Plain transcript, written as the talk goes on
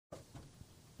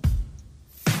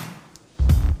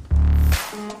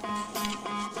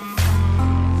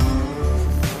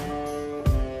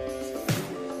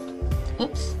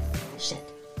Oops.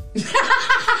 Shit.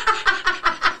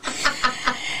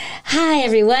 Hi,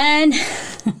 everyone.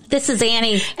 This is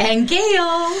Annie. And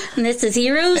Gail. And this is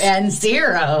Heroes and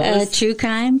Zeros, a true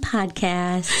crime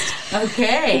podcast.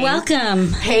 Okay.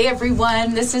 Welcome. Hey,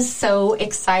 everyone. This is so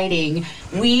exciting.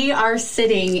 We are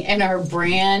sitting in our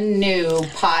brand new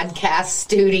podcast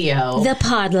studio. The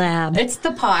Pod Lab. It's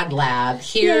the Pod Lab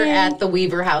here at the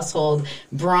Weaver household.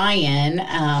 Brian,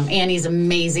 Annie's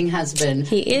amazing husband,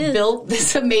 built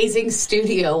this amazing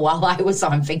studio while I was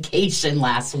on vacation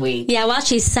last week. Yeah, while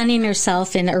she's sunning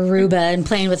herself in Aruba and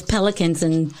playing with pelicans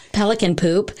and pelican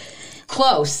poop.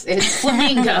 Close. It's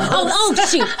flamingos. oh,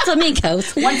 shoot.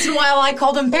 Flamingos. Once in a while, I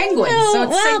call them penguins. So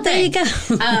it's the same there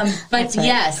thing. You go. But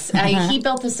yes, he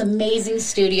built this amazing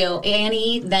studio.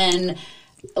 Annie then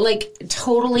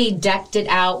totally decked it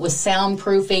out with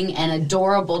soundproofing and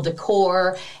adorable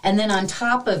decor. And then on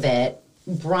top of it,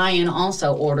 Brian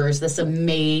also orders this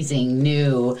amazing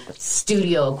new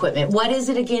studio equipment. What is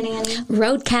it again, Annie?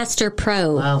 Rodecaster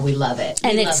Pro. Oh, we love it.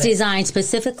 And it's designed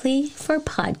specifically for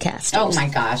podcasters. Oh, my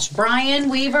gosh. Brian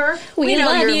Weaver, we know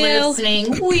love you're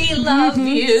listening. We love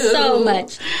you. So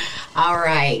much. All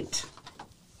right.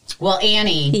 Well,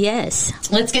 Annie.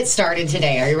 Yes. Let's get started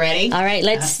today. Are you ready? All right,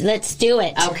 let's do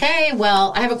it. Okay,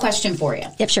 well, I have a question for you.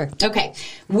 Yep, sure. Okay.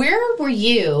 Where were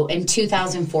you in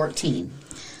 2014?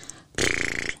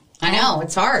 I know,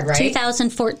 it's hard, right?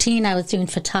 2014, I was doing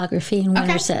photography in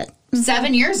Winterset. Okay.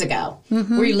 7 years ago.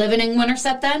 Mm-hmm. Were you living in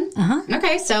Winterset then? Uh-huh.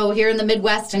 Okay, so here in the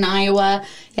Midwest in Iowa,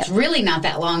 it's really not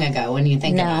that long ago when you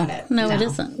think about it. No, it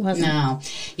isn't. No.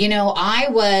 You know,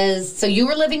 so you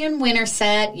were living in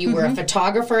Winterset. You were a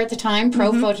photographer at the time,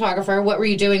 photographer. What were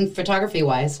you doing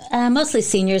photography-wise? Mostly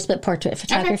seniors, but portrait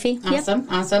photography. Okay.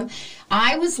 Awesome.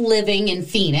 I was living in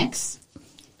Phoenix.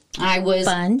 I was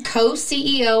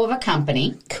co-CEO of a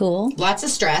company. Cool. Lots of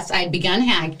stress. I'd begun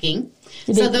hacking.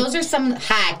 So those are some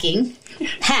hacking.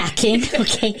 Hacking,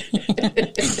 okay.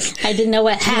 I didn't know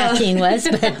what hacking was,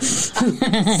 but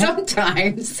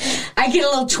sometimes I get a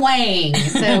little twang.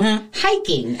 So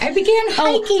hiking. I began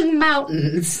hiking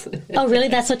mountains. Oh, really?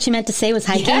 That's what you meant to say was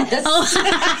hiking? Yes. Oh.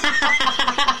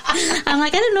 I'm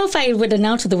like, I don't know if I would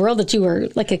announce to the world that you were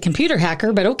like a computer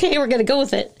hacker, but okay, we're going to go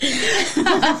with it.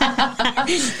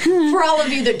 For all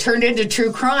of you that turned into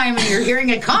true crime and you're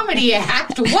hearing a comedy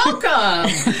act,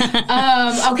 welcome.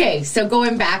 Okay, so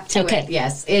going back to it,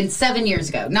 yes, 7 years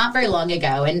ago, not very long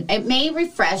ago, and it may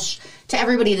refresh to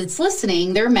everybody that's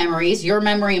listening their memories, your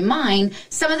memory and mine,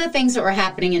 some of the things that were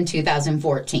happening in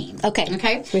 2014.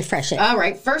 Okay. Refresh it. All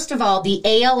right. First of all, the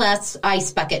ALS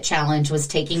Ice Bucket Challenge was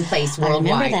taking place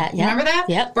worldwide. I remember that. Yep. Remember that?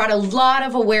 Yep. Brought a lot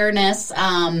of awareness.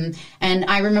 And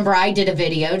I remember I did a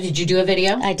video. Did you do a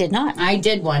video? I did not. I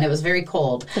did one. It was very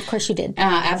cold. Of course you did.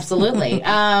 Absolutely.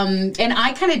 And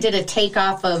I kind of did a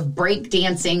takeoff of break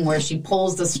dancing where she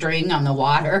pulls the string on the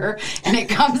water and it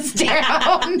comes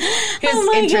down. It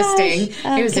was interesting.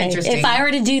 Gosh. It was interesting. If I were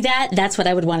to do that, that's what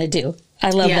I would want to do. I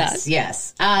love that.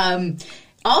 Yes.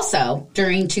 Also,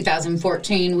 during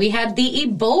 2014, we had the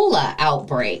Ebola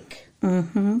outbreak.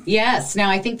 Mm-hmm. Yes. Now,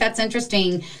 I think that's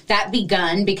interesting. That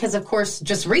begun because, of course,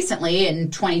 just recently in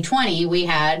 2020, we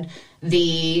had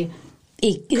the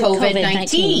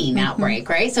COVID-19 outbreak,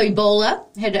 right? So Ebola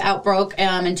had outbroke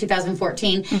in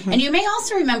 2014. Mm-hmm. And you may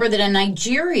also remember that in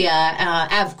Nigeria,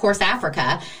 of course,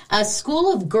 Africa, a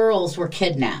school of girls were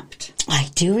kidnapped. I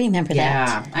do remember that.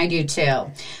 Yeah, I do too.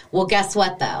 Well, guess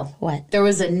what, though? What? There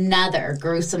was another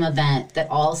gruesome event that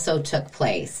also took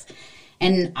place.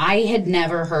 And I had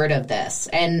never heard of this.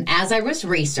 And as I was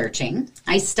researching,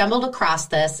 I stumbled across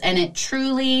this, and it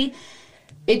truly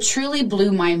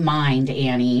blew my mind,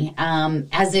 Annie,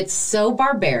 as it's so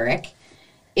barbaric.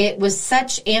 It was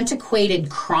such antiquated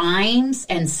crimes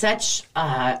and such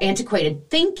antiquated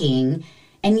thinking,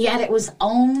 and yet it was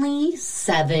only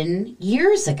 7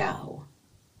 years ago.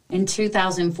 In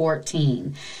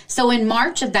 2014. So in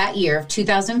March of that year, of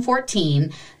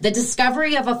 2014, the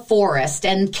discovery of a forest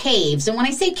and caves, and when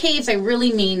I say caves, I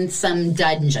really mean some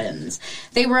dungeons.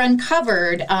 They were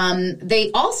uncovered,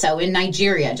 they also in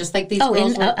Nigeria, just like these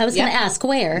girls were. I was going to ask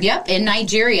where. Yep, in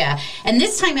Nigeria. And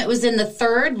this time it was in the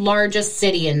third largest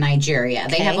city in Nigeria.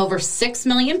 They have over 6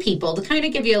 million people, to kind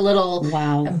of give you a little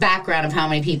background of how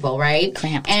many people, right?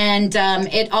 Cramped. And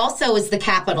it also is the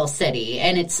capital city,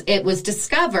 and it was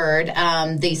discovered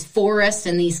these forests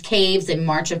and these caves in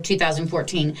March of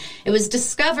 2014. It was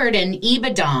discovered in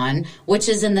Ibadan, which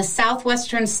is in the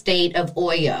southwestern state of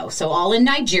Oyo. So all in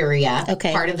Nigeria,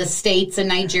 part of the states in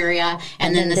Nigeria,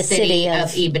 and then the city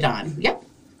of Ibadan. Yep.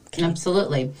 Okay.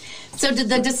 Absolutely. So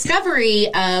the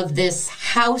discovery of this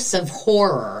house of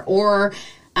horror, or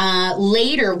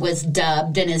later was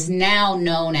dubbed and is now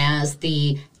known as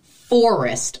the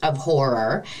Forest of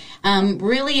Horror,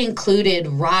 really included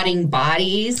rotting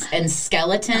bodies and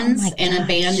skeletons in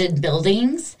abandoned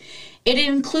buildings. It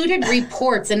included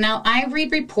reports, and now I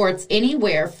read reports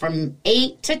anywhere from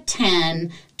 8 to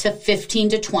 10 to 15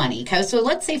 to 20. Okay, so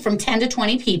let's say from 10 to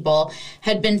 20 people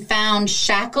had been found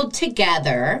shackled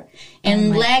together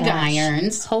in leg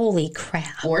irons. Holy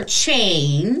crap. Or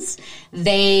chains.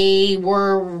 They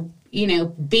were,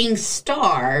 being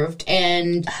starved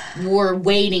and were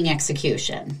waiting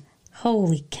execution.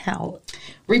 Holy cow.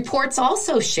 Reports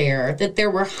also share that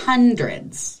there were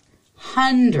hundreds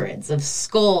of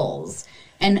skulls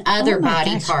and other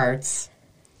body parts.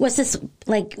 Was this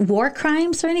like war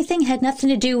crimes or anything? Had nothing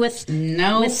to do with...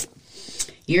 No. It's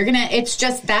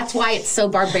just, that's why it's so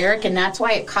barbaric, and that's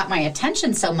why it caught my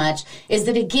attention so much, is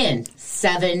that, again,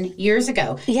 7 years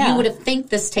ago. Yeah. You would have think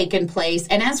this taken place,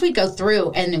 and as we go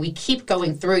through, and we keep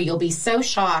going through, you'll be so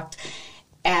shocked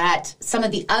at some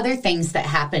of the other things that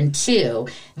happened, too,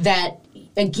 that...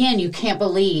 Again, you can't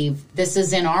believe this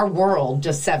is in our world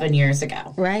just 7 years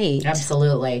ago. Right.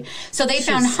 Absolutely. So they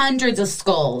found hundreds of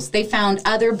skulls. They found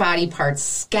other body parts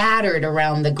scattered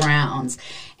around the grounds.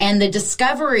 And the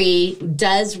discovery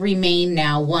does remain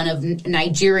now one of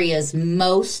Nigeria's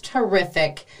most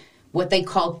horrific, what they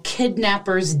call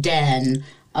kidnappers' den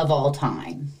of all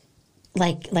time.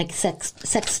 Like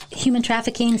human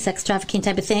trafficking, sex trafficking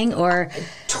type of thing, or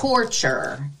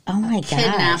torture. Oh my gosh.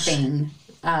 Kidnapping.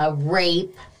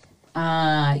 Rape,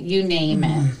 you name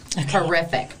it. Okay.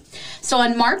 Horrific. So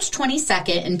on March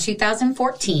 22nd in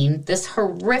 2014, this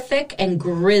horrific and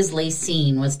grisly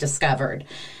scene was discovered.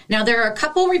 Now, there are a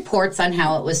couple reports on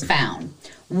how it was found.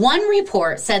 One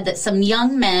report said that some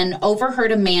young men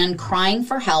overheard a man crying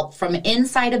for help from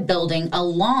inside a building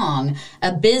along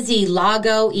a busy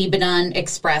Lago Ibadan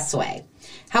expressway.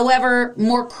 However,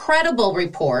 more credible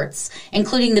reports,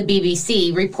 including the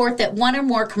BBC, report that one or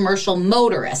more commercial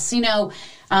motorists,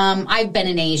 I've been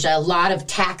in Asia, a lot of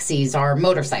taxis are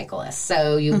motorcyclists.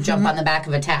 So you jump on the back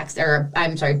of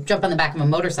jump on the back of a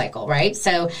motorcycle, right?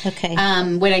 So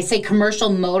when I say commercial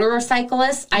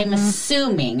motorcyclists, I'm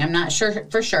assuming, I'm not sure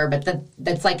for sure, but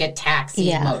that's like a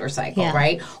taxi motorcycle,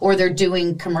 right? Or they're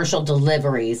doing commercial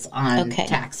deliveries on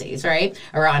taxis, right?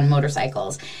 Or on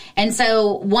motorcycles. And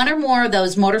so one or more of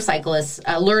those motorcyclists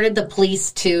alerted the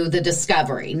police to the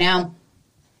discovery. Now,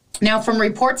 from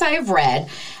reports I have read,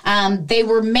 they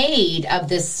were made of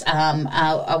this,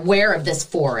 aware of this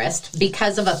forest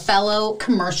because of a fellow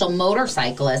commercial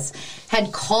motorcyclist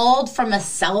had called from a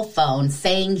cell phone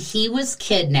saying he was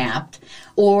kidnapped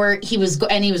or he was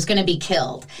going to be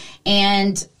killed.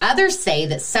 And others say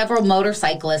that several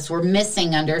motorcyclists were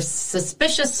missing under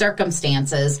suspicious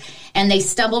circumstances, and they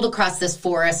stumbled across this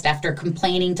forest after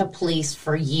complaining to police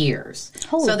for years.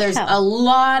 So there's a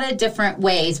lot of different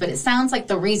ways, but it sounds like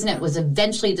the reason it was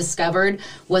eventually discovered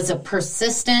was a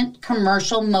persistent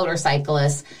commercial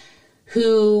motorcyclist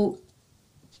who,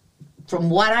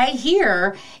 from what I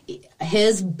hear,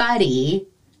 his buddy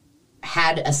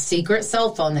had a secret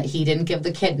cell phone that he didn't give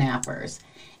the kidnappers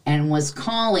and was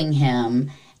calling him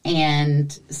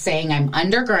and saying, I'm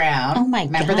underground. Oh, my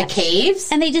God. Remember the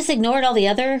caves? And they just ignored all the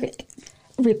other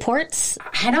reports?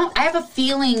 I have a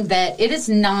feeling that it is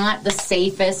not the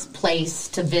safest place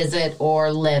to visit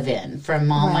or live in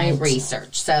from all my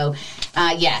research. So,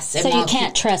 yes. So you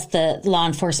can't trust the law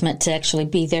enforcement to actually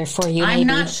be there for you, I'm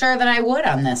not sure that I would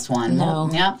on this one.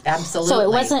 No. Yep,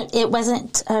 absolutely. So it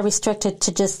wasn't restricted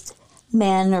to just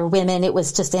men or women, it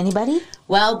was just anybody?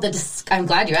 Well, I'm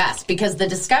glad you asked, because the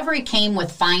discovery came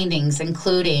with findings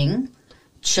including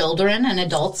children and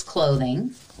adults'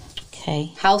 clothing,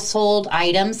 household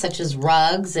items such as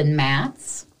rugs and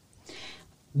mats,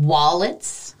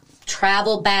 wallets,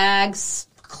 travel bags,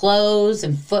 clothes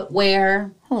and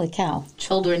footwear. Holy cow.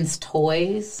 Children's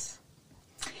toys,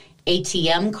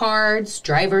 ATM cards,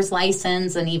 driver's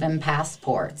license, and even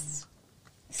passports.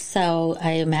 So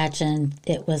I imagine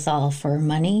it was all for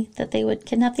money that they would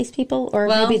kidnap these people, or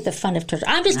maybe the fun of torture.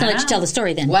 I'm just going to let you tell the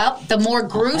story then. Well, the more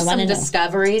gruesome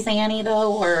discoveries, Annie,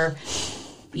 though, were,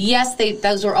 yes,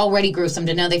 those were already gruesome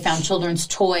to know they found children's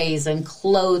toys and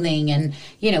clothing and,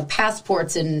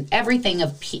 passports and everything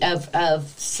of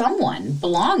someone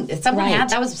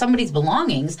that was somebody's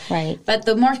belongings. Right. But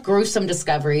the more gruesome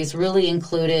discoveries really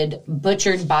included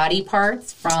butchered body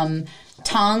parts from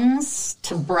tongues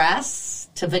to breasts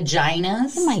to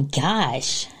vaginas. Oh my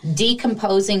gosh.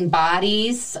 Decomposing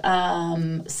bodies,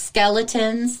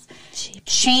 skeletons,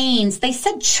 chains. They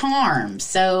said charms.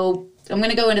 So I'm going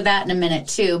to go into that in a minute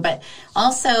too, but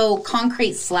also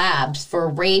concrete slabs for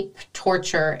rape,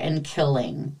 torture, and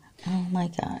killing. Oh, my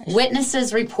gosh.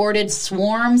 Witnesses reported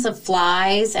swarms of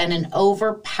flies and an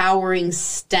overpowering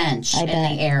stench in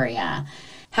the area.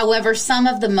 However, some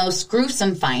of the most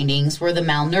gruesome findings were the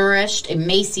malnourished,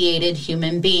 emaciated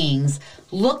human beings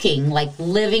looking like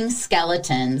living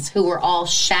skeletons who were all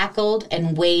shackled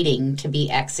and waiting to be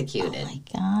executed.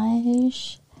 Oh, my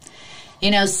gosh.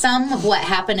 You know, some of what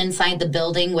happened inside the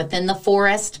building within the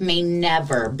forest may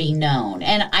never be known.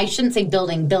 And I shouldn't say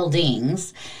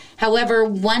buildings. However,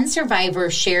 one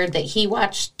survivor shared that he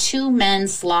watched 2 men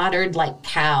slaughtered like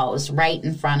cows right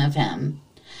in front of him.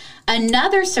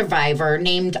 Another survivor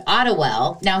named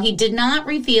Ottawell, now he did not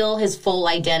reveal his full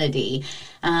identity.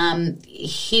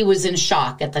 He was in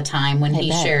shock at the time when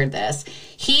he shared this.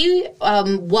 He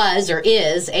was or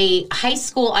is a high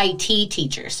school IT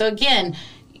teacher. So again,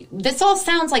 this all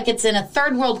sounds like it's in a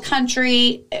third world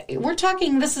country. We're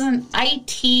talking, this is an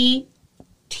IT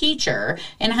teacher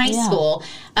in high school.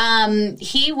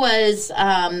 He was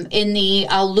in the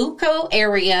Aluco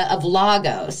area of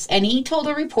Lagos, and he told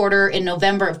a reporter in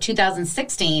November of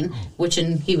 2016,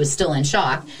 he was still in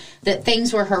shock, that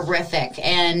things were horrific,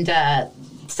 and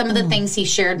some of the things he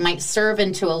shared might serve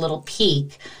into a little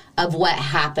peek of what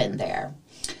happened there.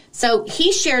 So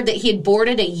he shared that he had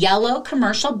boarded a yellow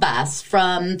commercial bus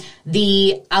from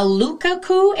the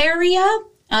Alucacu area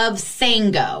of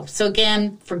Sango. So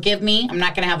again, forgive me, I'm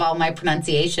not going to have all my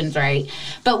pronunciations right.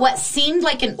 But what seemed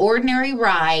like an ordinary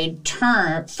ride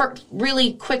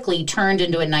really quickly turned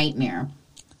into a nightmare.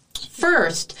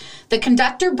 First, the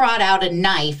conductor brought out a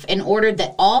knife and ordered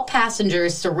that all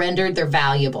passengers surrendered their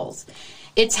valuables.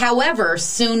 It, however,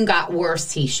 soon got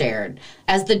worse, he shared,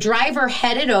 as the driver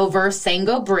headed over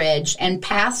Sango Bridge and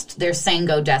passed their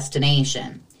Sango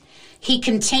destination. He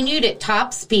continued at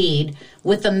top speed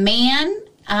with a man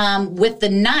with a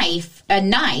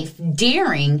knife,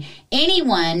 daring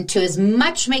anyone to as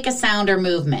much make a sound or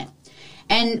movement.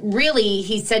 And really,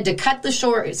 he said, to cut the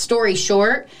story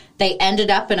short, they ended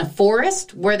up in a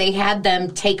forest where they had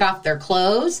them take off their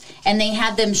clothes and they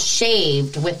had them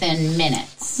shaved within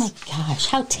minutes. Oh my gosh,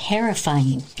 how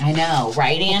terrifying. I know,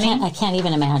 right, Annie? I can't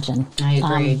even imagine. I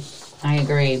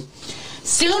agree.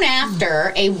 Soon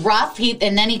after,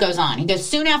 and then he goes on. He goes,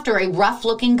 soon after, a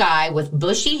rough-looking guy with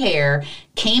bushy hair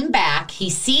came back.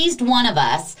 He seized one of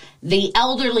us, the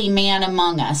elderly man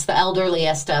among us, the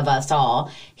elderliest of us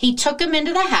all. He took him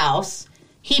into the house.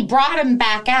 He brought him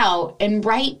back out, and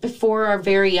right before our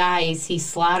very eyes, he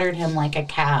slaughtered him like a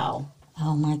cow.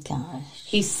 Oh, my gosh.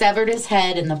 He severed his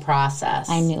head in the process.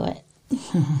 I knew it.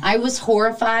 I was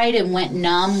horrified and went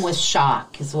numb with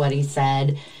shock, is what he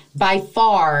said. By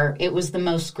far, it was the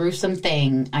most gruesome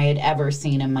thing I had ever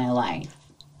seen in my life.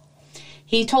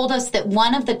 He told us that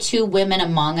one of the 2 women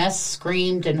among us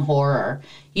screamed in horror.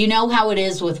 You know how it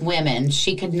is with women.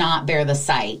 She could not bear the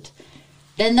sight.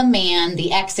 Then the man,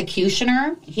 the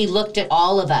executioner, he looked at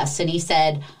all of us and he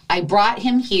said, I brought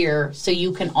him here so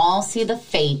you can all see the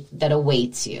fate that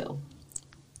awaits you.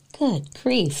 Good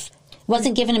grief.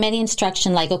 Wasn't giving him any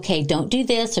instruction like, okay, don't do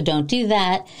this or don't do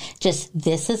that. Just,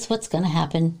 this is what's going to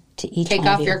happen to each one of you. Take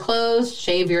off your clothes,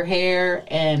 shave your hair,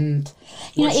 and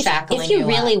shackling if you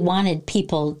really up. wanted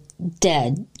people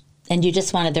dead and you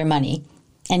just wanted their money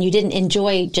and you didn't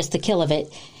enjoy just the kill of it,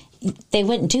 they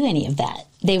wouldn't do any of that.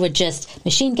 They would just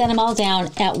machine gun them all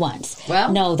down at once.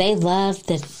 Well, no, they love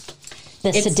the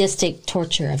sadistic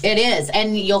torture of it. It is,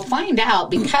 and you'll find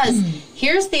out because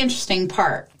here's the interesting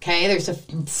part, okay? There's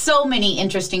so many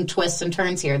interesting twists and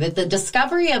turns here that the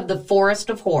discovery of the Forest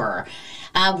of Horror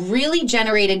really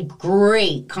generated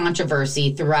great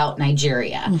controversy throughout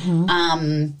Nigeria.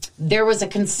 Mm-hmm. There was a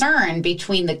concern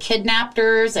between the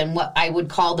kidnappers and what I would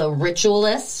call the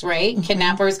ritualists, right? Mm-hmm.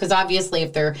 Kidnappers, because obviously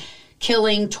if they're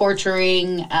killing,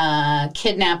 torturing,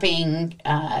 kidnapping,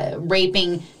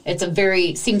 raping,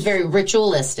 seems very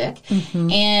ritualistic.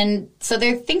 Mm-hmm. And so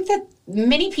they think that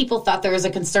many people thought there was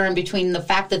a concern between the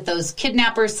fact that those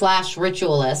kidnappers /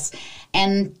 ritualists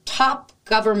and top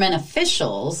government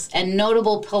officials and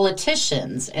notable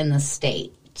politicians in the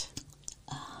state.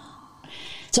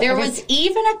 So there was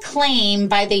even a claim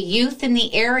by the youth in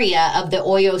the area of the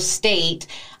Oyo State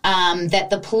that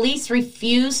the police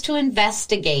refused to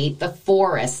investigate the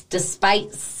forest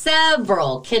despite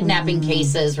several kidnapping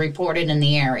cases reported in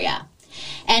the area.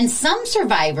 And some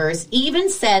survivors even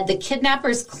said the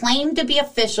kidnappers claimed to be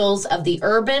officials of the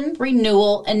Urban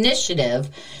Renewal Initiative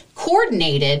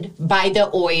coordinated by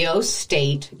the Oyo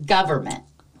State government.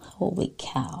 Holy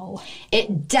cow.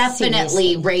 It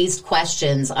definitely raised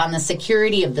questions on the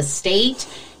security of the state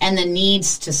and the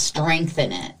needs to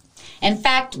strengthen it. In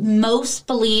fact, most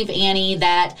believe, Annie,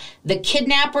 that the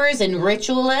kidnappers and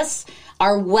ritualists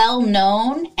are well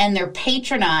known, and they're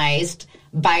patronized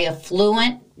by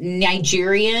affluent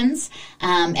Nigerians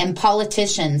and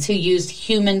politicians who use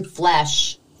human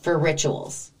flesh for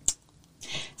rituals.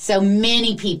 So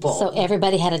many people. So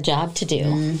everybody had a job to do.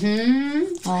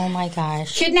 Mm-hmm. Oh my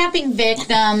gosh. Kidnapping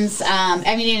victims.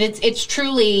 I mean, it's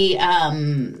truly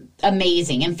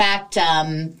amazing. In fact,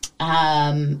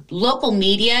 local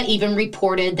media even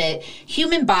reported that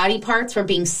human body parts were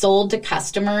being sold to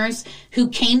customers who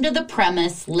came to the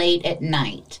premise late at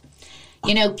night.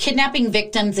 You know, kidnapping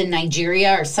victims in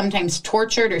Nigeria are sometimes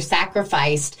tortured or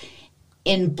sacrificed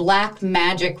in black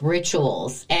magic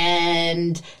rituals,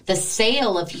 and the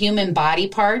sale of human body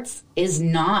parts is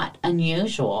not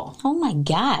unusual. Oh my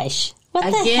gosh. What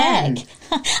Again, the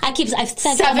heck? I've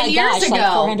said 7 years ago.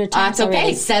 Like 400 times That's okay.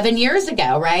 already. 7 years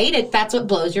ago, right? That's what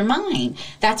blows your mind.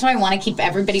 That's why I want to keep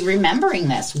everybody remembering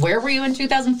this. Where were you in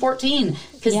 2014?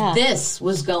 Because this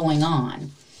was going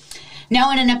on.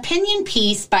 Now, in an opinion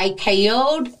piece by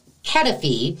Kayode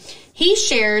Kedefi, he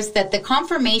shares that the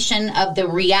confirmation of the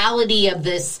reality of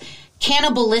this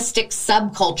cannibalistic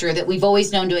subculture that we've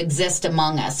always known to exist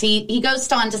among us. He goes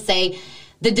on to say,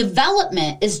 the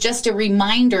development is just a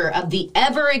reminder of the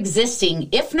ever-existing,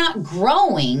 if not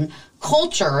growing,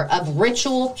 culture of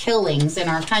ritual killings in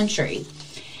our country.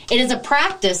 It is a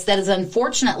practice that has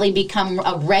unfortunately become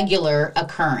a regular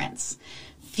occurrence.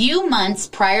 Few months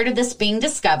prior to this being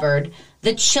discovered,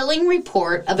 the chilling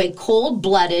report of a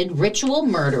cold-blooded ritual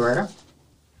murder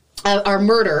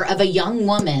of a young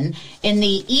woman in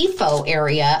the Ifo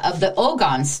area of the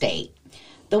Ogun state.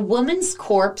 The woman's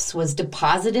corpse was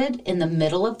deposited in the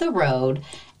middle of the road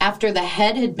after the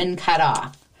head had been cut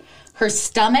off. Her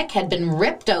stomach had been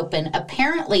ripped open,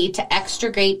 apparently to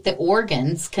extricate the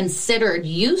organs considered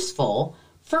useful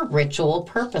for ritual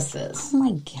purposes. Oh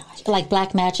my gosh. Like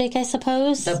black magic, I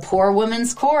suppose? The poor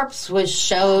woman's corpse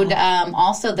showed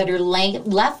also that her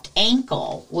left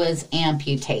ankle was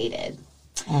amputated.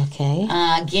 Okay.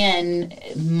 Again,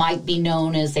 might be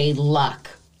known as a luck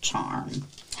charm.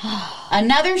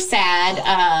 Another sad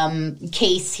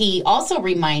case he also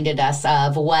reminded us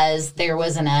of was there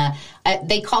was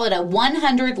they call it a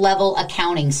 100 level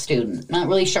accounting student. Not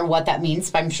really sure what that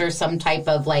means, but I'm sure some type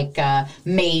of like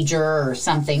major or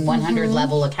something, 100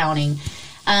 level accounting,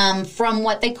 from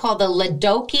what they call the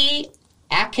Ladoke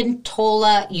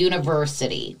Akintola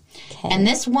University. Okay. And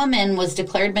this woman was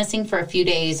declared missing for a few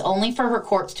days, only for her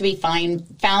corpse to be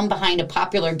found behind a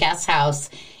popular guest house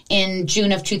in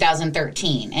June of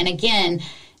 2013. And again,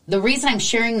 the reason I'm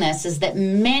sharing this is that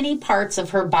many parts of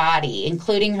her body,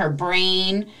 including her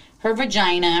brain, her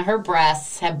vagina, her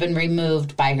breasts, have been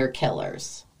removed by her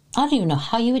killers. I don't even know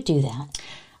how you would do that.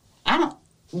 I don't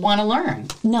want to learn.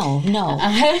 No.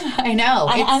 I know.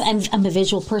 I'm a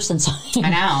visual person, so I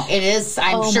know. It is.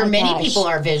 I'm sure many people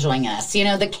are visualing us. You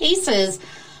know, the cases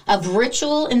of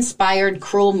ritual-inspired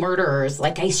cruel murderers,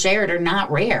 like I shared, are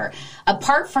not rare.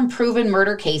 Apart from proven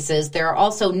murder cases, there are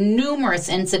also numerous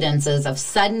incidences of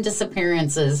sudden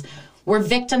disappearances where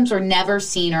victims were never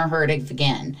seen or heard of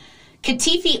again.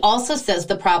 Kedefi also says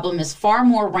the problem is far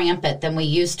more rampant than we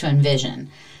used to envision.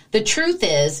 The truth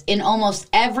is, in almost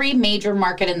every major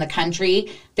market in the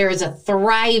country, there is a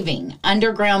thriving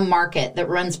underground market that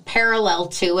runs parallel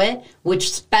to it,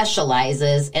 which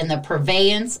specializes in the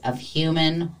purveyance of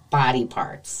human body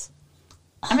parts.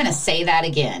 I'm going to say that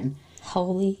again.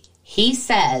 Holy. He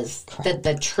says that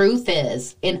the truth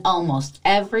is, in almost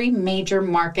every major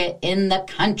market in the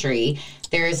country,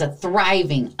 there is a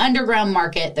thriving underground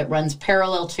market that runs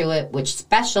parallel to it, which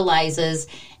specializes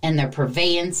in the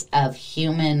purveyance of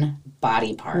human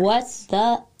body parts. What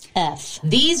the F?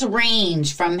 These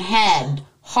range from head,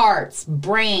 hearts,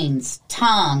 brains,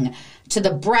 tongue, to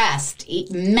the breast,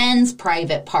 men's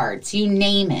private parts, you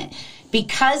name it.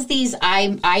 Because these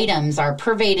items are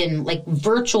purveyed in like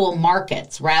virtual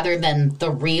markets rather than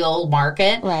the real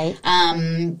market, right?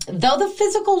 Though the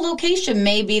physical location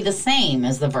may be the same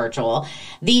as the virtual,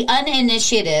 the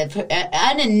uninitiated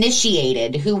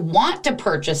who want to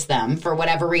purchase them for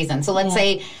whatever reason. So let's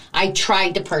say I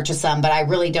tried to purchase them, but I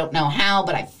really don't know how,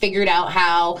 but I figured out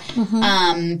how.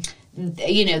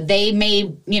 They may,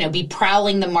 be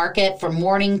prowling the market from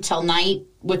morning till night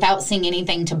without seeing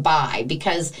anything to buy,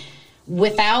 because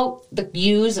without the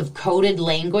use of coded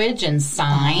language and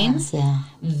signs,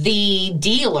 the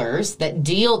dealers that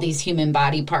deal these human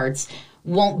body parts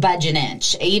won't budge an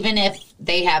inch. Even if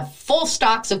they have full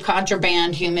stocks of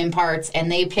contraband human parts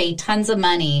and they pay tons of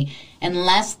money,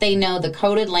 unless they know the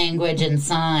coded language and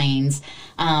signs,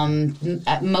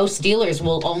 most dealers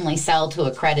will only sell to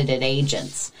accredited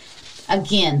agents.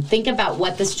 Again, think about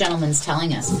what this gentleman's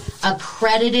telling us.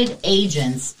 Accredited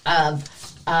agents of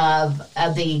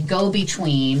the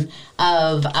go-between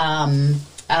of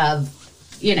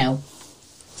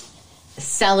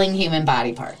selling human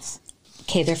body parts.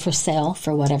 Okay, they're for sale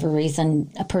for whatever reason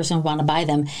a person would want to buy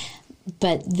them,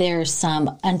 but there's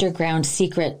some underground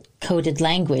secret coded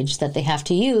language that they have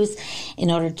to use in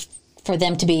order for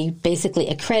them to be basically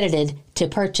accredited to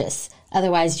purchase.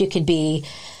 Otherwise, you could be,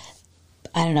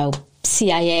 I don't know,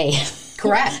 CIA.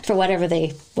 Correct. For whatever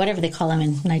they call them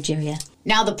in Nigeria.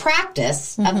 Now, the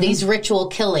practice of these ritual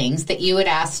killings that you had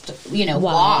asked,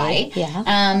 why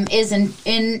is in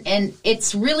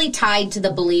it's really tied to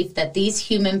the belief that these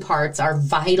human parts are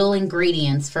vital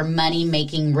ingredients for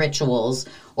money-making rituals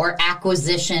or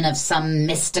acquisition of some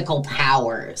mystical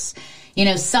powers.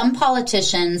 Some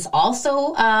politicians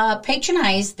also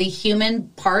patronize the human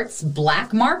parts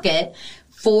black market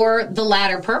for the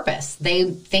latter purpose. They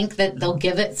think that they'll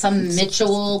give it some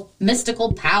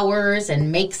mystical powers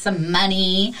and make some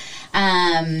money.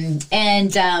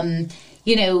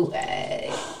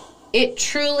 It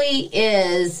truly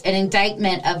is an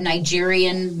indictment of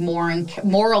Nigerian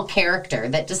moral character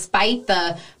that despite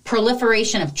the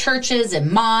proliferation of churches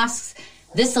and mosques,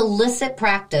 this illicit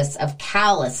practice of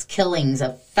callous killings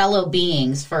of fellow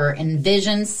beings for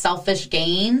envisioned selfish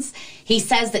gains, he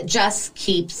says that just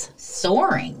keeps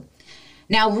soaring.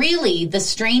 Now, really, the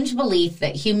strange belief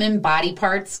that human body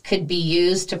parts could be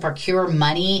used to procure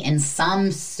money in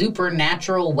some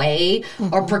supernatural way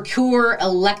or procure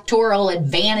electoral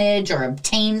advantage or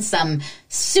obtain some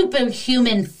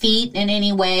superhuman feat in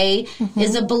any way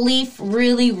is a belief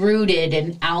really rooted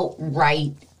in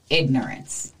outright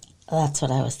ignorance. That's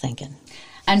what I was thinking.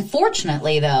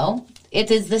 Unfortunately, though, it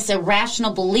is this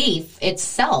irrational belief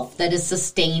itself that is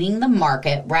sustaining the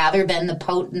market rather than the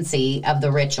potency of the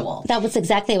ritual. That was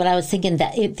exactly what I was thinking,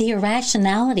 that the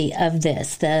irrationality of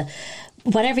this, the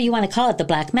whatever you want to call it, the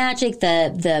black magic,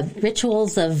 the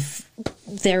rituals of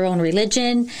their own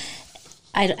religion,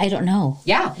 I don't know.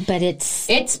 Yeah. But it's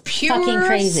pure fucking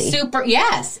crazy.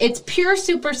 It's pure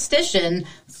superstition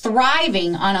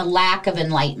thriving on a lack of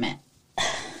enlightenment.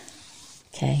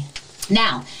 Okay.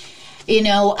 Now, he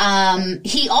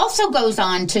also goes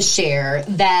on to share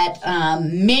that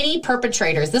many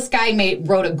perpetrators, this guy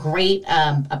wrote a great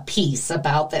a piece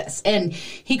about this, and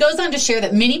he goes on to share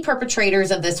that many perpetrators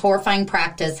of this horrifying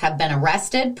practice have been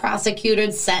arrested,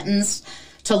 prosecuted, sentenced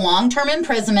to long-term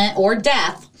imprisonment or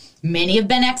death. Many have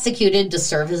been executed to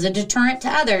serve as a deterrent to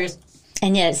others.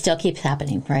 And yet it still keeps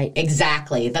happening, right?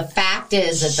 Exactly. The fact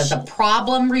is that the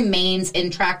problem remains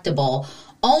intractable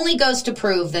only goes to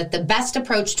prove that the best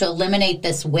approach to eliminate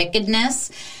this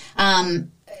wickedness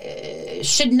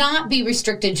should not be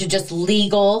restricted to just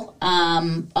legal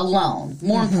alone.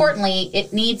 More importantly, it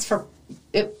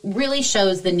really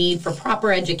shows the need for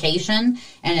proper education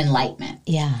and enlightenment.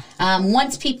 Yeah.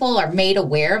 Once people are made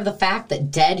aware of the fact that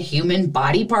dead human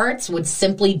body parts would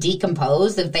simply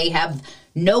decompose if they have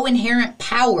no inherent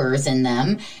powers in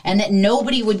them, and that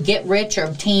nobody would get rich or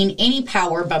obtain any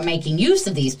power by making use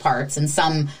of these parts in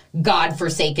some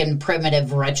godforsaken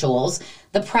primitive rituals,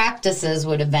 the practices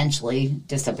would eventually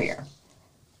disappear.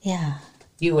 Yeah.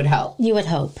 You would hope. You would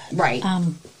hope. Right.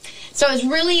 So it's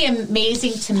really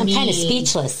amazing to me. I'm kind of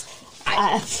speechless.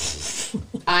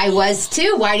 I was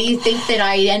too. Why do you think that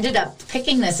I ended up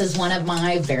picking this as one of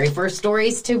my very first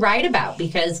stories to write about?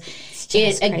 Because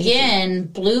it, again,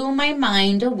 blew my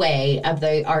mind away of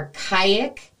the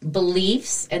archaic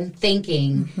beliefs and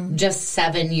thinking just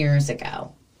 7 years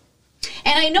ago.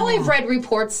 And I know I've read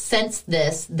reports since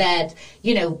this that,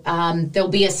 there'll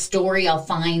be a story I'll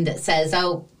find that says,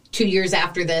 2 years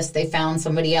after this, they found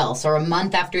somebody else. Or a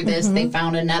month after this, they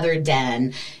found another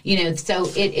den. So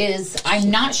it is, I'm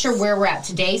not sure where we're at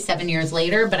today, 7 years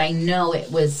later, but I know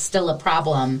it was still a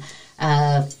problem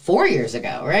 4 years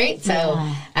ago, right? So,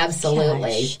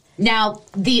 absolutely. Gosh. Now,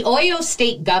 the Oyo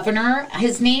State governor,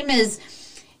 his name is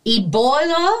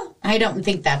Ebola. I don't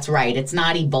think that's right. It's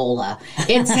not Ebola.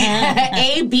 It's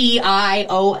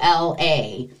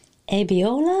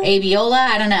Abiola. Abiola?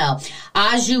 I don't know.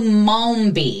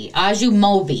 Ajumobi.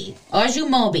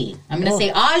 I'm going to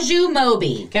say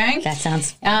Ajumobi, okay? That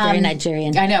sounds very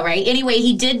Nigerian. I know, right? Anyway,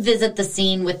 he did visit the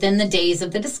scene within the days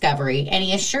of the discovery, and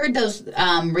he assured those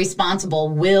responsible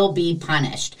will be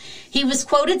punished. He was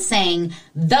quoted saying,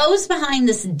 "Those behind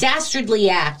this dastardly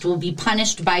act will be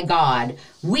punished by God.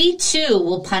 We, too,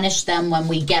 will punish them when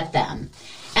we get them."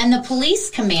 And the police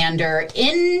commander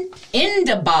in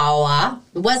Indabawa,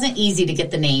 it wasn't easy to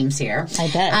get the names here, I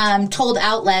bet. Told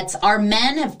outlets, "Our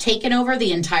men have taken over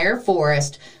the entire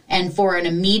forest and for an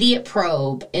immediate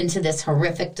probe into this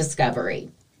horrific discovery."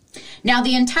 Now,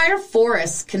 the entire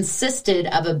forest consisted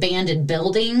of abandoned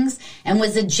buildings and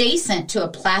was adjacent to a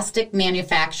plastic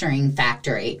manufacturing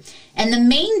factory. And the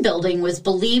main building was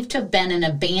believed to have been an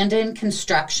abandoned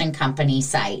construction company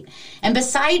site. And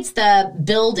besides the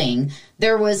building,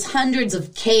 there was hundreds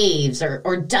of caves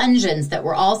or dungeons that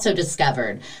were also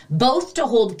discovered, both to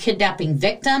hold kidnapping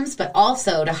victims, but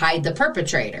also to hide the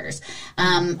perpetrators.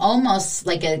 Almost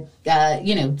like a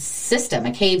system,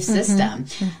 a cave system.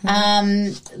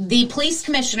 The police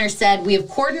commissioner said, "We have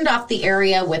cordoned off the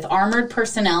area with armored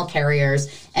personnel carriers,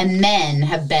 and men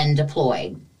have been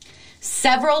deployed.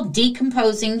 Several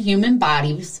decomposing human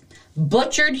bodies,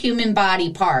 butchered human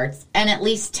body parts, and at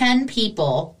least 10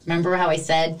 people," remember how I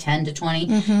said 10 to 20,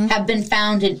 "have been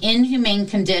found in inhumane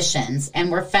conditions and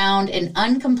were found in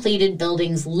uncompleted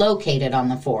buildings located on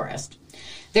the forest.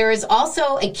 There is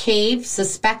also a cave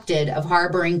suspected of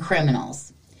harboring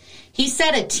criminals." He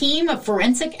said a team of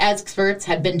forensic experts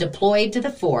had been deployed to the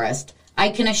forest. "I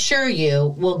can assure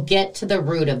you we'll get to the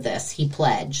root of this," he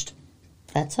pledged.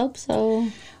 Let's hope so.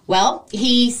 Well,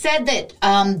 he said that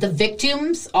all the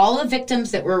victims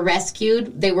that were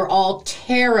rescued, they were all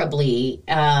terribly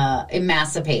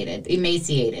emaciated.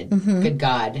 Good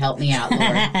God, help me out,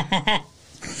 Lord.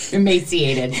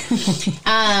 Emaciated.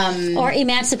 Or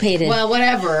emancipated. Well,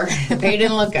 whatever. They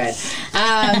didn't look good.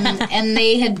 And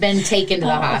they had been taken to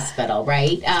the hospital,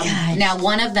 right? Now,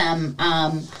 one of them,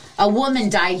 a woman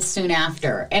died soon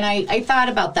after. And I thought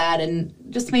about that and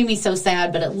just made me so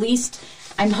sad, but at least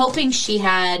I'm hoping she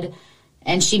had,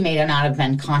 and she may not have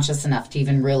been conscious enough to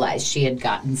even realize she had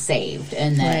gotten saved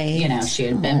and that, she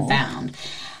had been found.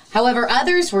 However,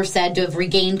 others were said to have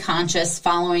regained conscious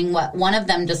following what one of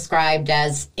them described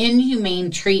as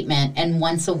inhumane treatment and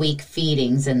once-a-week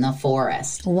feedings in the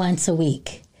forest. Once a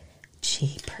week.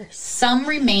 Jeepers. Some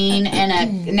remain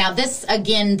now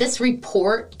this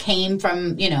report came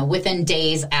from, within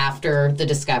days after the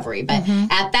discovery. But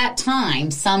at that time,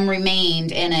 some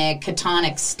remained in a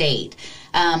catonic state,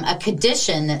 a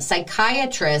condition that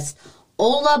psychiatrist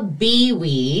Ola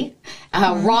Biwi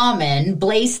Rahman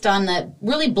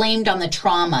really blamed on the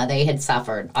trauma they had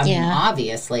suffered. I mean,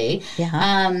 obviously.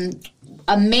 Yeah.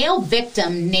 A male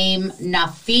victim named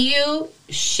Nafiu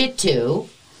Shitu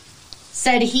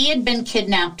said he had been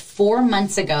kidnapped 4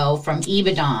 months ago from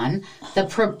Ibadan, the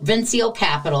provincial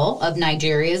capital of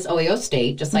Nigeria's Oyo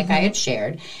State, just like I had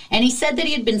shared. And he said that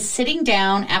he had been sitting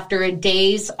down after a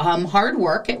day's hard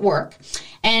work at work,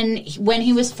 and when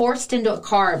he was forced into a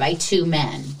car by 2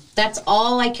 men. That's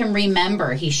all I can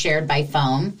remember, he shared by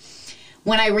phone.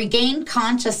 "When I regained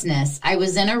consciousness, I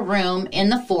was in a room in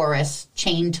the forest,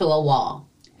 chained to a wall.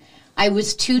 I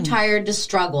was too tired to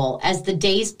struggle. As the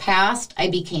days passed, I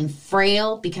became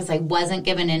frail because I wasn't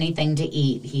given anything to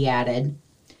eat," he added.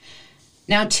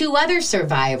 Now, 2 other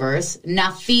survivors,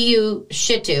 Nafiu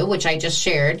Shitu, which I just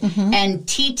shared, and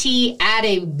Titi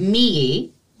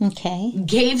Ademiyi,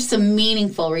 gave some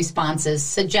meaningful responses,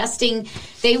 suggesting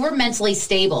they were mentally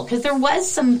stable. Because there was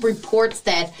some reports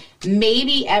that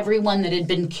maybe everyone that had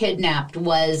been kidnapped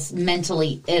was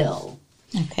mentally ill.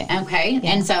 Okay.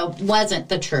 Yeah. And so wasn't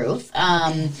the truth.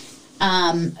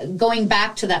 Going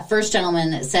back to that first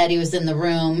gentleman that said he was in the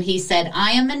room, he said,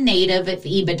 "I am a native of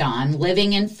Ibadan,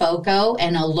 living in Foko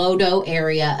and Olodo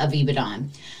area of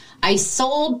Ibadan. I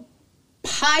sold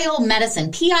pile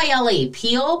medicine, P-I-L-E,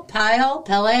 pile?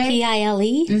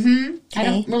 P-I-L-E? I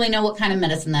don't really know what kind of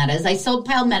medicine that is. I sold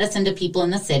pile medicine to people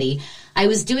in the city. I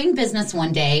was doing business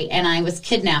one day, and I was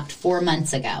kidnapped 4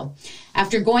 months ago.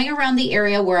 After going around the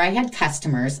area where I had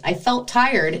customers, I felt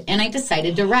tired, and I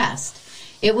decided to rest.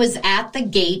 It was at the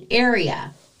gate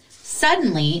area.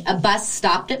 Suddenly, a bus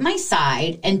stopped at my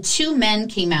side, and 2 men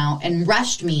came out and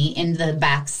rushed me into the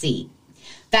back seat.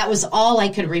 That was all I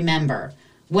could remember.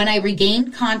 When I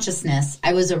regained consciousness,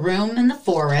 I was a room in the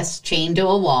forest, chained to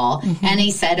a wall, and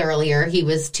he said earlier he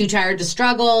was too tired to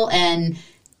struggle and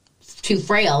too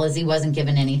frail as he wasn't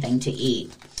given anything to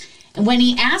eat. And when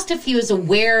he asked if he was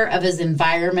aware of his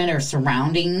environment or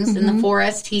surroundings in the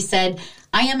forest, he said,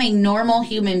 "I am a normal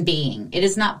human being. It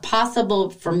is not possible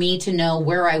for me to know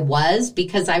where I was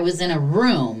because I was in a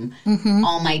room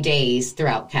all my days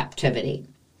throughout captivity."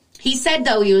 He said,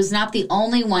 though, he was not the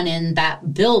only one in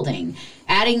that building,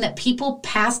 adding that people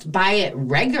passed by it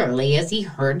regularly as he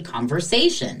heard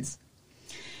conversations.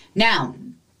 Now,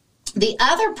 the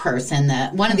other person,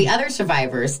 one of the other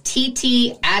survivors,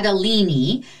 Titi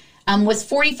Adelini, was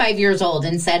 45 years old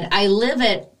and said, "I live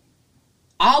at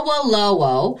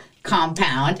Awolowo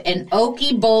compound in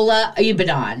Okibola,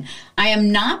 Ibadan. I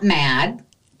am not mad,"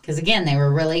 because again, they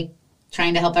were really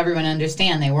trying to help everyone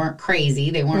understand they weren't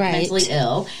crazy. They weren't mentally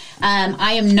ill.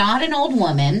 I am not an old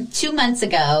woman. 2 months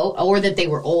ago, or that they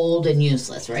were old and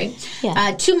useless, right?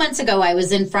 Yeah. 2 months ago, I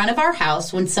was in front of our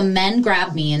house when some men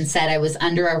grabbed me and said I was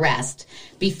under arrest.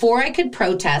 Before I could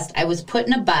protest, I was put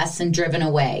in a bus and driven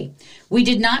away. We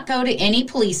did not go to any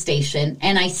police station,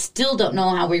 and I still don't know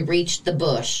how we reached the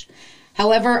bush.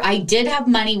 However, I did have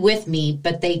money with me,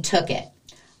 but they took it.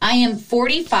 I am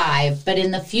 45, but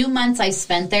in the few months I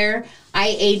spent there,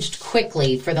 I aged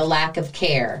quickly for the lack of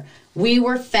care. We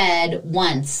were fed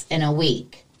once in a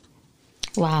week.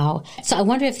 Wow. So I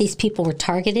wonder if these people were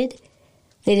targeted.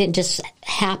 They didn't just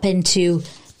happen to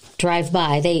drive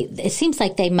by. It seems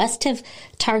like they must have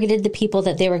targeted the people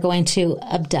that they were going to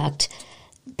abduct.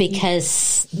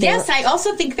 Because yes, I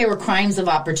also think there were crimes of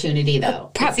opportunity,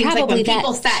 though. It seems like when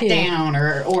people sat down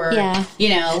or you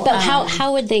know. But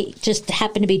how would they just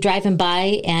happen to be driving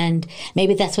by, and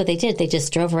maybe that's what they did. They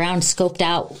just drove around, scoped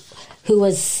out who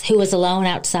was alone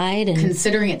outside. And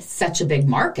considering it's such a big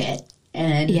market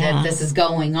and that this is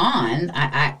going on,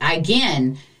 I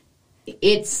again,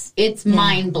 it's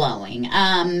mind-blowing.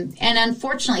 And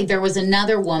unfortunately, there was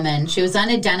another woman. She was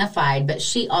unidentified, but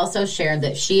she also shared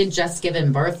that she had just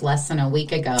given birth less than a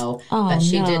week ago, but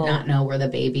she did not know where the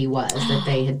baby was, that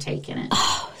they had taken it.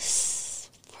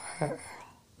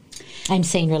 I'm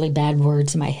saying really bad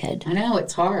words in my head. I know,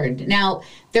 it's hard. Now,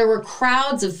 there were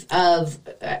crowds of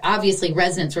obviously,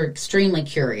 residents were extremely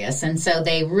curious, and so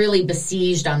they really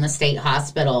besieged on the state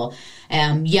hospital,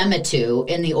 Yematu,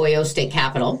 in the Oyo State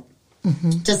capital,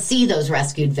 to see those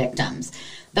rescued victims.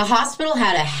 The hospital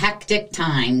had a hectic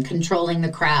time controlling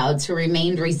the crowds, who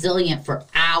remained resilient for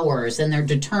hours in their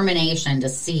determination to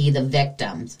see the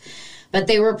victims. But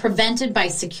they were prevented by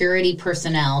security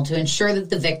personnel to ensure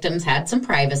that the victims had some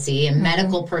privacy, and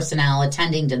medical personnel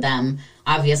attending to them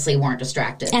obviously weren't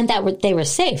distracted. And that they were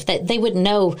safe, that they wouldn't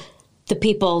know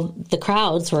the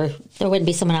crowds were, there wouldn't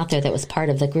be someone out there that was part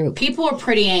of the group. People were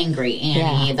pretty angry,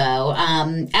 Annie, though.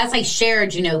 As I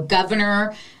shared,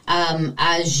 Governor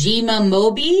Ajima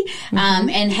Mobi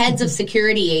and heads of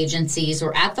security agencies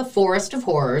were at the Forest of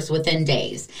Horrors within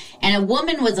days. And a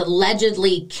woman was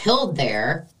allegedly killed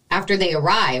there after they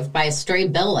arrived by a stray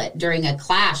bullet during a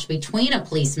clash between a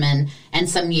policeman and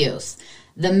some youths.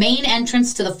 The main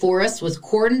entrance to the forest was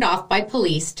cordoned off by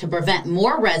police to prevent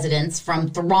more residents from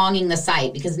thronging the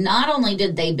site, because not only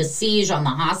did they besiege on the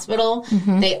hospital,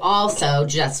 they also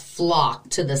just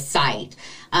flocked to the site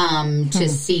to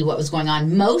see what was going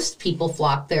on. Most people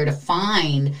flocked there to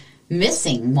find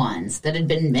missing ones that had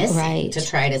been missing to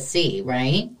try to see,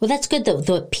 right? Well, that's good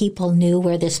that people knew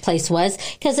where this place was,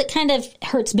 because it kind of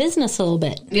hurts business a little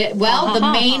bit. Yeah, well,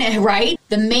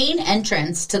 the main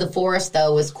entrance to the forest,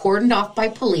 though, was cordoned off by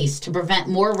police to prevent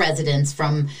more residents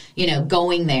from,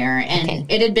 going there. And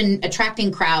it had been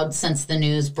attracting crowds since the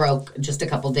news broke just a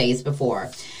couple days before.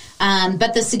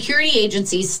 But the security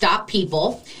agencies stopped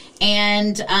people,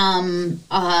 and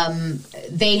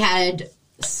they had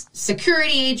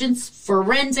security agents,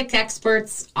 forensic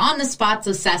experts, on-the-spot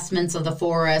assessments of the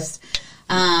forest.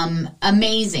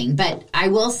 Amazing. But I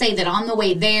will say that on the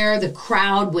way there, the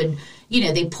crowd would,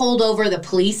 they pulled over, the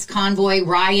police convoy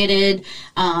rioted.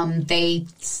 They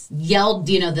yelled,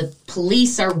 the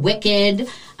police are wicked.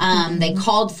 They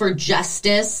called for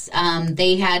justice.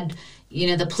 They had,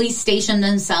 the police stationed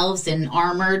themselves in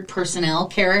armored personnel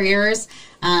carriers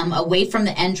away from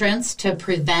the entrance to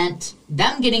prevent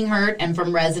them getting hurt and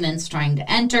from residents trying to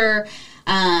enter.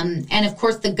 And, of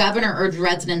course, the governor urged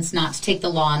residents not to take the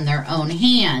law in their own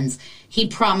hands. He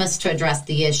promised to address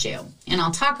the issue. And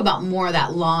I'll talk about more of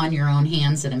that law in your own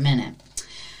hands in a minute.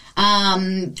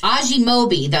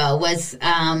 Ajimobi, though, was...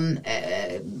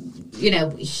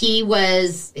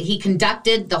 he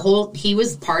conducted the whole, he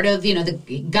was part of,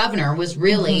 the governor was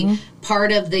really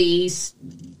part of the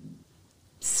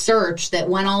search that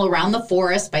went all around the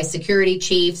forest by security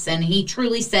chiefs. And he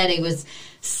truly said he was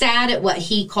sad at what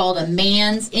he called a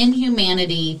man's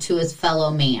inhumanity to his fellow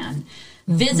man.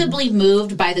 Visibly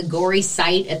moved by the gory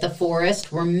sight at the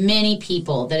forest were many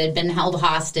people that had been held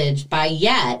hostage by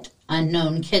yet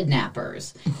unknown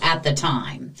kidnappers at the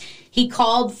time. He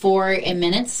called for a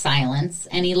minute's silence,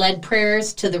 and he led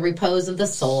prayers to the repose of the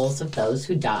souls of those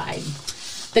who died.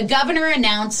 The governor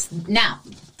announced,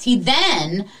 he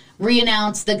then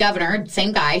re-announced, the governor,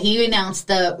 same guy, he announced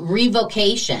the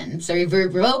revocation. So he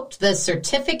revoked the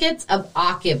certificates of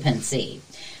occupancy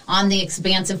on the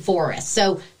expansive forest.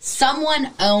 So someone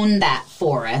owned that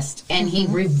forest, and he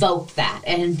revoked that.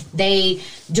 And they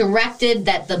directed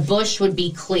that the bush would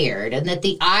be cleared and that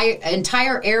the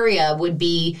entire area would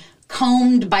be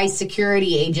combed by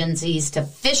security agencies to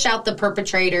fish out the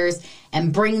perpetrators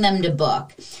and bring them to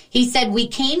book. He said, we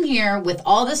came here with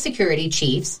all the security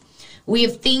chiefs. We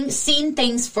have seen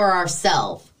things for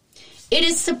ourselves. It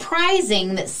is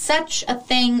surprising that such a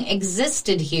thing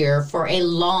existed here for a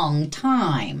long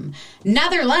time.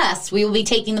 Nevertheless, we will be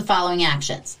taking the following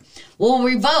actions. We'll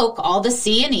revoke all the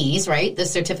C&Es, right, the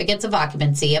certificates of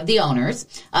occupancy of the owners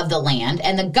of the land,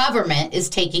 and the government is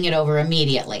taking it over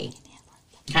immediately.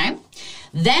 Okay?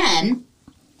 Then,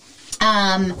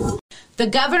 the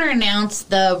governor announced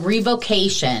the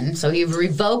revocation, so he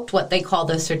revoked what they call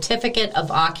the certificate of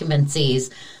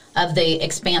occupancies of the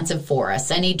expansive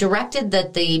forests, and he directed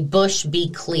that the bush be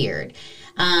cleared.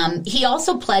 He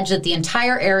also pledged that the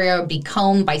entire area would be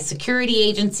combed by security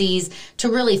agencies to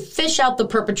really fish out the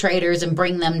perpetrators and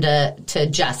bring them to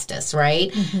justice,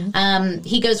 right? Mm-hmm.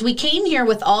 He goes, we came here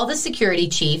with all the security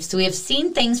chiefs, so we have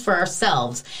seen things for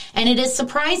ourselves, and it is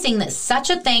surprising that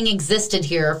such a thing existed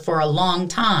here for a long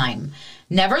time.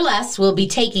 Nevertheless, we'll be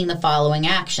taking the following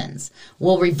actions.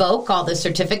 We'll revoke all the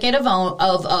certificate of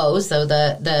O's, so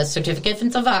the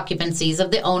certificates of occupancies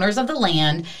of the owners of the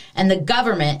land, and the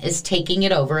government is taking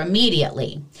it over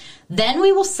immediately. Then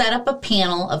we will set up a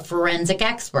panel of forensic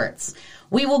experts.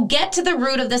 We will get to the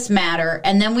root of this matter,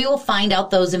 and then we will find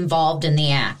out those involved in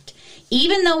the act.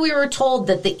 Even though we were told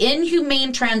that the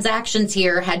inhumane transactions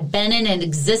here had been in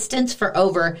existence for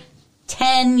over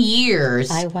 10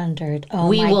 years. I wondered.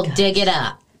 We will dig it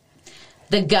up,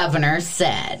 the governor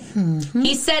said. Mm-hmm.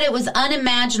 He said it was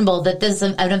unimaginable that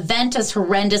an event as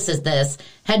horrendous as this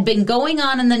had been going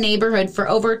on in the neighborhood for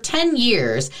over 10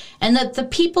 years and that the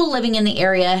people living in the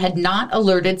area had not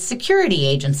alerted security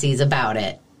agencies about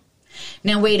it.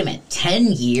 Now, wait a minute.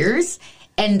 10 years?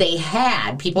 And they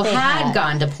had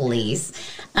gone to police.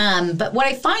 But what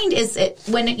I find is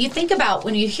when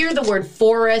you hear the word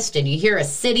forest and you hear a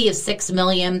city of 6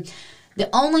 million, the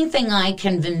only thing I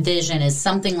can envision is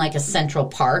something like a Central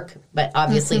Park, but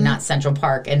obviously not Central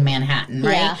Park in Manhattan,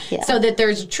 right? Yeah. So that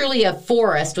there's truly a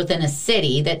forest within a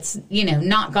city that's,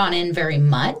 not gone in very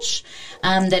much,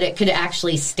 that it could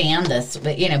actually stand this,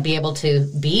 but, be able to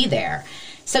be there.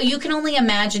 So you can only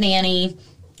imagine, Annie.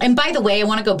 And by the way, I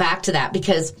want to go back to that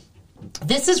because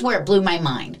this is where it blew my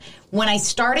mind. When I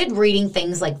started reading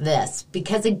things like this,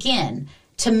 because again,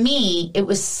 to me, it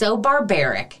was so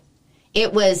barbaric.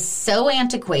 It was so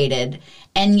antiquated.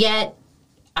 And yet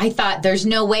I thought there's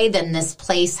no way then this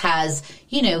place has,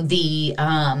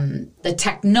 the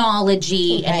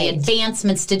technology and the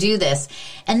advancements to do this.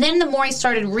 And then the more I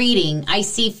started reading, I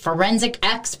see forensic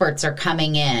experts are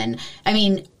coming in. I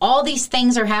mean, all these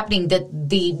things are happening that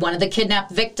one of the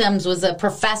kidnapped victims was a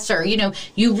professor.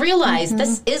 You realize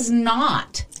this is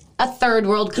not a third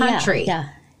world country. Yeah.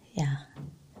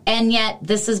 And yet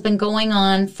this has been going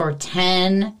on for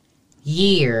 10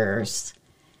 years.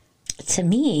 To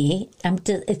me,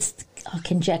 it's a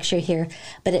conjecture here,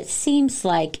 but it seems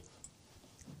like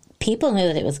people knew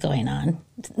that it was going on.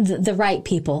 The right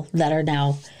people that are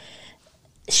now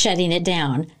shutting it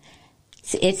down.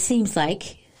 It seems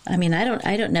like, I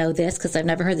don't know this because I've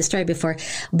never heard the story before,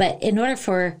 but in order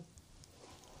for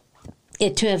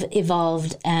it to have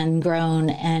evolved and grown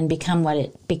and become what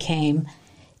it became,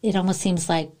 it almost seems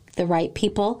like the right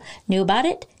people knew about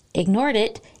it, ignored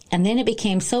it, and then it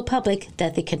became so public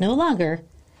that they could no longer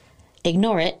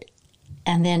ignore it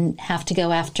and then have to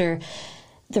go after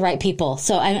the right people.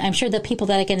 So I'm sure the people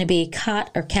that are going to be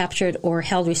caught or captured or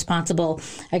held responsible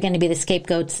are going to be the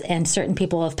scapegoats, and certain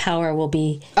people of power will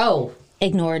be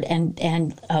ignored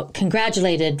and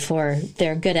congratulated for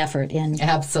their good effort in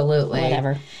absolutely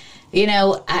whatever.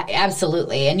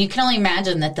 Absolutely. And you can only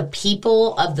imagine that the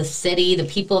people of the city, the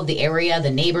people of the area, the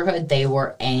neighborhood, they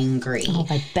were angry. Oh,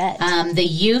 I bet. The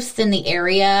youth in the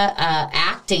area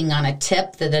acting on a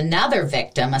tip that another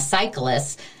victim, a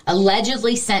cyclist,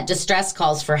 allegedly sent distress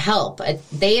calls for help.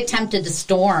 They attempted to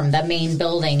storm the main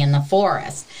building in the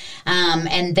forest.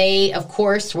 And they, of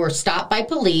course, were stopped by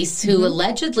police who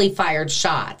allegedly fired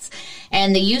shots.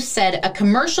 And the youth said a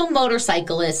commercial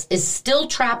motorcyclist is still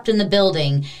trapped in the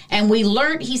building, and we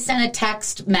learned he sent a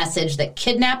text message that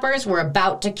kidnappers were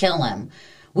about to kill him.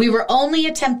 We were only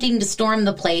attempting to storm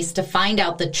the place to find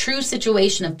out the true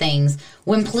situation of things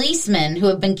when policemen who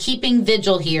have been keeping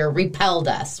vigil here repelled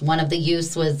us. One of the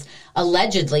youths was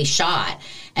allegedly shot.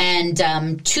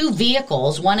 And 2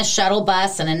 vehicles, one a shuttle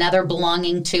bus and another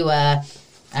belonging to a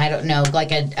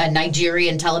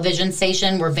Nigerian television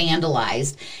station, were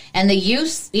vandalized. And the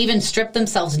youths even stripped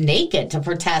themselves naked to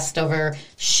protest over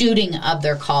shooting of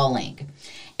their calling.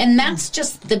 And that's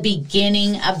just the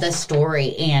beginning of the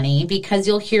story, Annie, because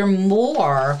you'll hear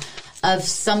more of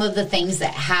some of the things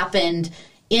that happened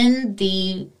in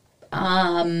the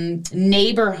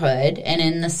neighborhood and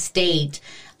in the state,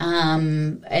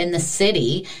 in the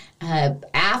city,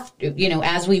 after,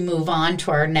 as we move on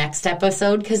to our next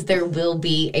episode, because there will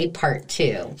be a part 2.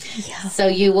 Yeah. So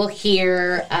you will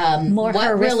hear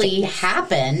what really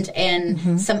happened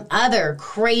and some other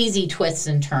crazy twists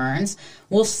and turns.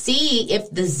 We'll see if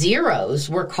the zeros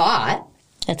were caught.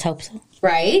 Let's hope so.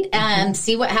 Right?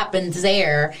 See what happens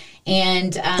there.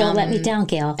 And don't let me down,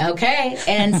 Gail. Okay.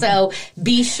 And so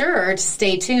be sure to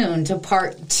stay tuned to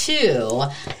part 2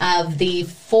 of the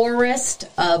Forest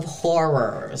of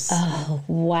Horrors. Oh,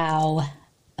 wow.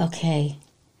 Okay.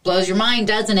 Blows your mind,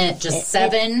 doesn't it? Just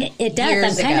 7 it does.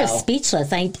 years I'm kind ago. of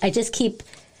speechless. I just keep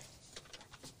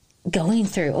going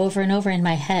through over and over in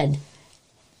my head.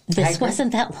 This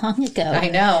wasn't that long ago. I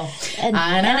know. And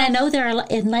I know there are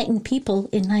enlightened people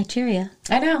in Nigeria.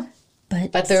 I know.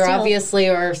 But there obviously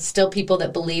are still people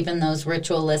that believe in those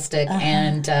ritualistic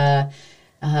and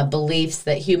beliefs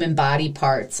that human body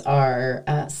parts are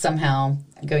somehow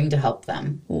going to help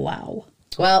them. Wow.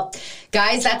 Well,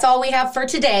 guys, that's all we have for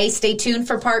today. Stay tuned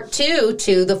for part 2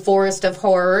 to the Forest of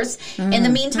Horrors. In the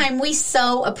meantime, we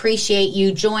so appreciate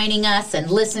you joining us and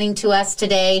listening to us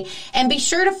today. And be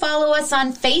sure to follow us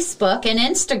on Facebook and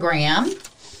Instagram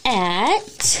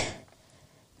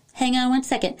hang on one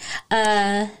second.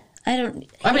 I'm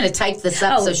going to type this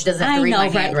up so she doesn't have to read my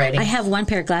handwriting. I have one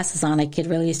pair of glasses on. I could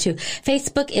really use 2.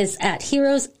 Facebook is at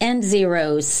Heroes and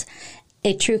Zeros,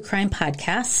 a true crime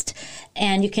podcast.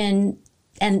 And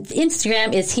and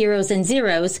Instagram is Heroes and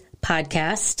Zeros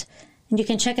podcast. And you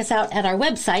can check us out at our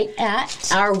website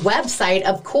at... Our website,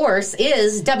 of course,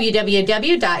 is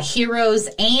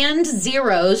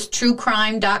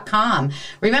www.heroesandzerostruecrime.com.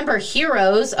 Remember,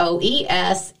 Heroes,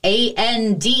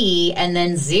 OESAND, and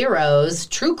then Zeros,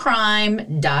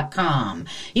 truecrime.com.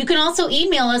 You can also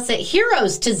email us at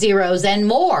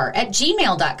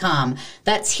heroes2zeros&more@gmail.com.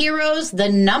 That's heroes,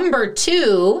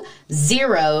 2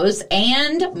 zeros,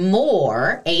 and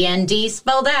more, A-N-D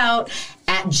spelled out,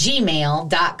 at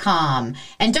gmail.com.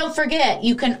 And don't forget,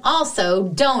 you can also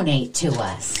donate to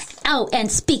us. Oh,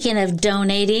 and speaking of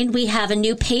donating, we have a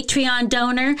new Patreon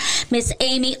donor, Miss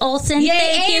Amy Olson. Yay,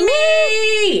 Thank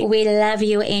Amy! You. We love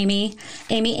you, Amy.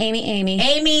 Amy.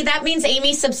 Amy, that means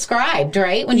Amy subscribed,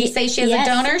 right? When you say she has a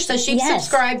donor, so she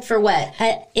subscribed for what?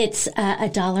 It's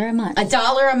 $1 a month.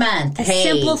 $1 a month. A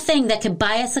simple thing that could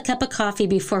buy us a cup of coffee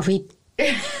before we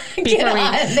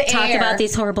talk about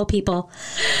these horrible people.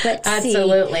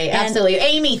 Absolutely.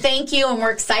 Amy, thank you. And we're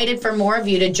excited for more of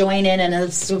you to join in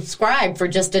and subscribe for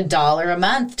just $1 a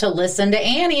month to listen to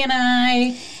Annie and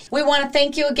I. We want to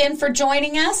thank you again for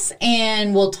joining us,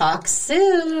 and we'll talk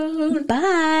soon.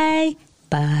 Bye.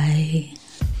 Bye.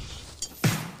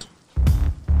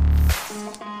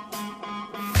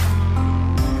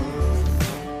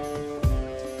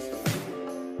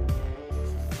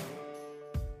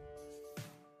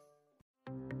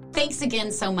 Thanks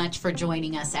again so much for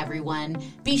joining us, everyone.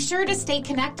 Be sure to stay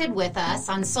connected with us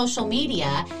on social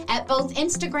media at both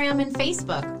Instagram and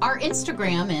Facebook. Our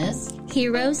Instagram is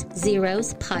Heroes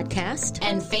Zeros Podcast,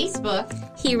 and Facebook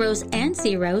Heroes and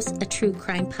Zeros, a true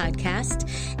crime podcast.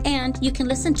 And you can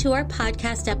listen to our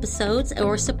podcast episodes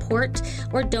or support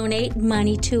or donate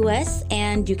money to us.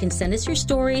 And you can send us your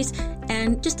stories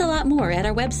and just a lot more at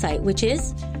our website, which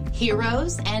is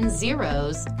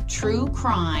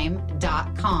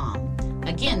heroesandzerostruecrime.com.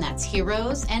 Again, that's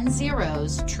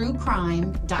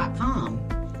heroesandzerostruecrime.com.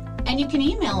 And you can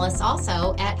email us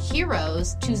also at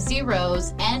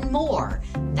heroes2zeros&more.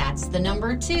 That's the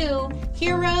number 2,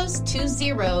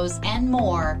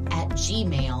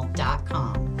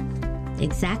 heroes2zeros&more@gmail.com.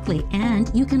 Exactly.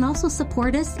 And you can also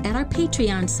support us at our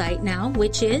Patreon site now,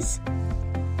 which is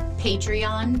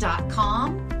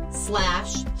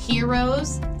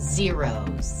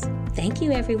patreon.com/heroeszeros. Thank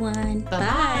you, everyone.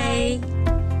 Bye-bye.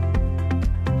 Bye.